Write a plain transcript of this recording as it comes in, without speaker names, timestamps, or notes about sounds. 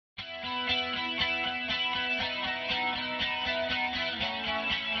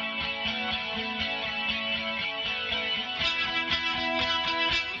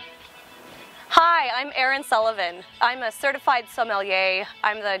I'm Erin Sullivan. I'm a certified sommelier.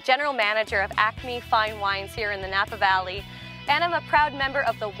 I'm the general manager of Acme Fine Wines here in the Napa Valley, and I'm a proud member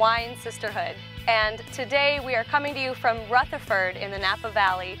of the Wine Sisterhood. And today we are coming to you from Rutherford in the Napa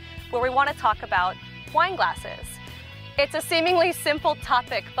Valley, where we want to talk about wine glasses. It's a seemingly simple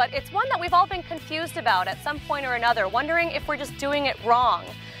topic, but it's one that we've all been confused about at some point or another, wondering if we're just doing it wrong.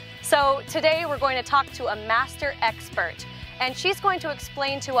 So today we're going to talk to a master expert, and she's going to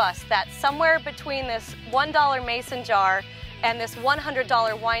explain to us that somewhere between this $1 mason jar and this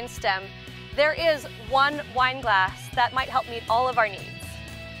 $100 wine stem, there is one wine glass that might help meet all of our needs.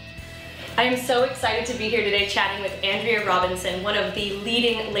 I am so excited to be here today chatting with Andrea Robinson, one of the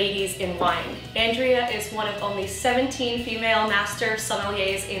leading ladies in wine. Andrea is one of only 17 female master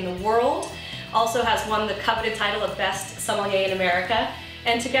sommeliers in the world, also has won the coveted title of Best Sommelier in America,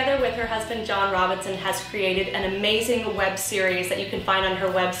 and together with her husband John Robinson has created an amazing web series that you can find on her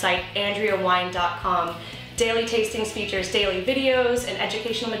website, AndreaWine.com. Daily tastings features daily videos and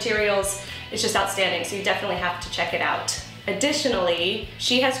educational materials. It's just outstanding, so you definitely have to check it out. Additionally,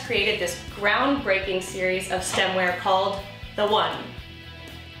 she has created this groundbreaking series of stemware called The One.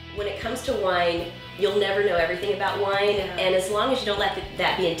 When it comes to wine, you'll never know everything about wine, and as long as you don't let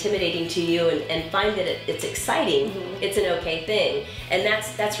that be intimidating to you and find that it's exciting, it's an okay thing. And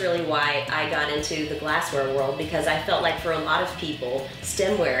that's really why I got into the glassware world, because I felt like for a lot of people,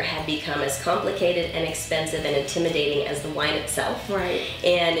 stemware had become as complicated and expensive and intimidating as the wine itself. Right.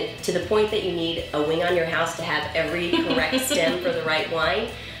 And to the point that you need a wing on your house to have every correct stem for the right wine.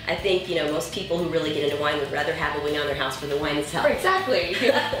 I think, most people who really get into wine would rather have a wing on their house for the wine itself. Exactly.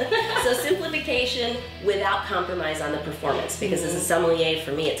 So simplification without compromise on the performance, because as a sommelier,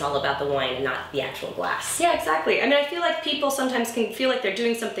 for me, it's all about the wine and not the actual glass. Yeah, exactly. I mean, I feel like people sometimes can feel like they're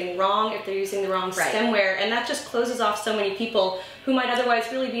doing something wrong if they're using the wrong stemware, and that just closes off so many people who might otherwise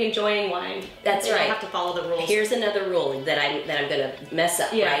really be enjoying wine. That's right. They don't have to follow the rules. Here's another rule that I'm going to mess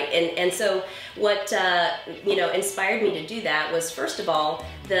up, right? And so what inspired me to do that was, first of all,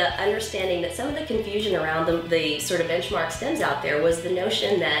 the understanding that some of the confusion around the sort of benchmark stems out there was the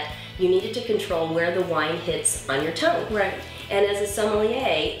notion that you needed to control where the wine hits on your tongue. Right. And as a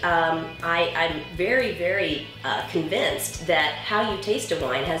sommelier, I'm very, very convinced that how you taste a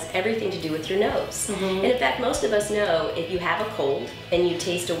wine has everything to do with your nose. And in fact, most of us know if you have a cold and you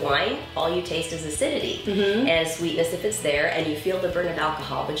taste a wine, all you taste is acidity and sweetness if it's there, and you feel the burn of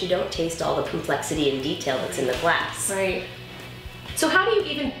alcohol, but you don't taste all the complexity and detail that's in the glass. Right. So how do you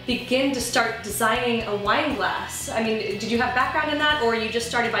even begin to start designing a wine glass? I mean, did you have background in that, or you just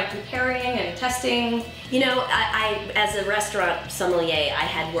started by comparing and testing? I as a restaurant sommelier, I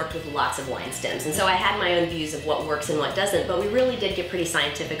had worked with lots of wine stems, and so I had my own views of what works and what doesn't, but we really did get pretty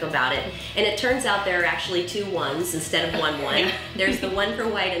scientific about it. And it turns out there are actually two ones instead of one. There's the one for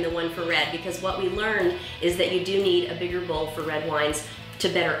white and the one for red, because what we learned is that you do need a bigger bowl for red wines to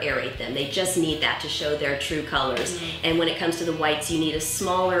better aerate them. They just need that to show their true colors. And when it comes to the whites, you need a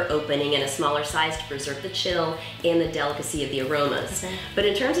smaller opening and a smaller size to preserve the chill and the delicacy of the aromas. But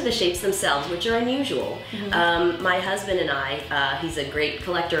in terms of the shapes themselves, which are unusual, my husband and I, he's a great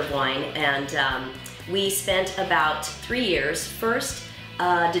collector of wine, and we spent about 3 years first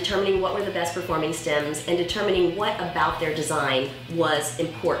determining what were the best performing stems and determining what about their design was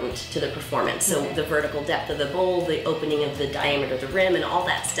important to the performance. So the vertical depth of the bowl, the opening of the diameter of the rim, and all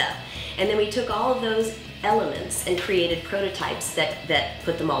that stuff. And then we took all of those elements and created prototypes that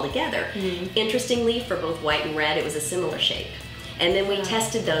put them all together. Interestingly, for both white and red, it was a similar shape. And then we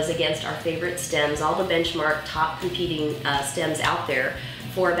tested those against our favorite stems, all the benchmark top competing stems out there,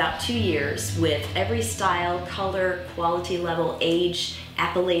 for about 2 years with every style, color, quality level, age,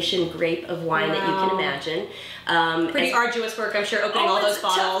 appellation, grape of wine that you can imagine. Pretty arduous work, I'm sure, opening all those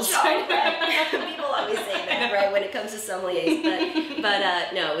bottles. People always say that, right, when it comes to sommeliers,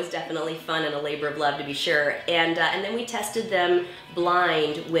 but no, it was definitely fun and a labor of love, to be sure. And then we tested them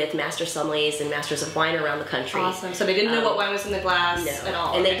blind with master sommeliers and masters of wine around the country. Awesome. So they didn't know what wine was in the glass at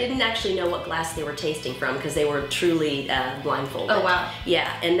all. And they didn't actually know what glass they were tasting from, because they were truly blindfolded. Oh, wow.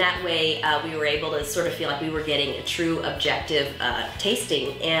 Yeah, and that way we were able to sort of feel like we were getting a true objective tasting,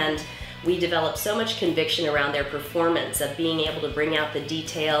 and we developed so much conviction around their performance of being able to bring out the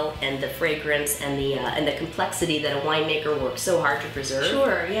detail and the fragrance and the complexity that a winemaker works so hard to preserve.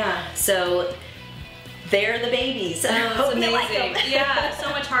 Sure, yeah. So they're the babies. Oh, it's amazing. Like them. Yeah, so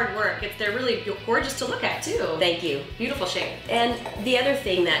much hard work. They're really gorgeous to look at too. Thank you. Beautiful shape. And the other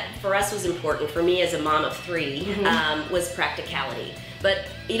thing that for us was important, for me as a mom of 3, was practicality. But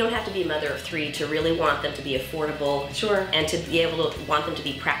you don't have to be a mother of 3 to really want them to be affordable. Sure. And to be able to want them to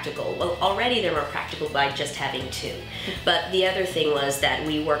be practical. Well, already they're more practical by just having 2. But the other thing was that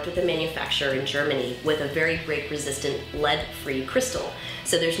we worked with a manufacturer in Germany with a very break-resistant lead-free crystal.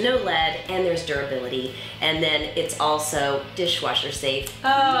 So there's no lead and there's durability, and then it's also dishwasher safe.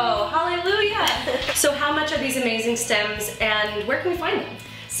 Oh, hallelujah! So how much are these amazing stems, and where can we find them?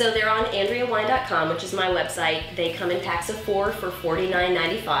 So they're on AndreaWine.com, which is my website. They come in packs of 4 for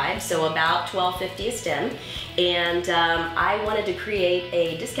 $49.95, so about $12.50 a stem. And I wanted to create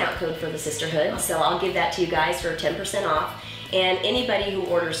a discount code for the Sisterhood, so I'll give that to you guys for 10% off. And anybody who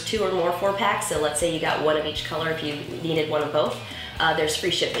orders 2 or more 4-packs, so let's say you got 1 of each color if you needed 1 of both, there's free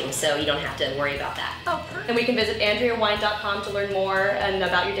shipping, so you don't have to worry about that. Oh, perfect. And we can visit AndreaWine.com to learn more and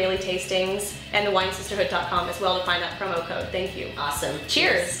about your daily tastings, and theWineSisterhood.com as well to find that promo code. Thank you. Awesome.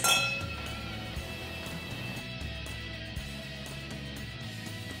 Cheers.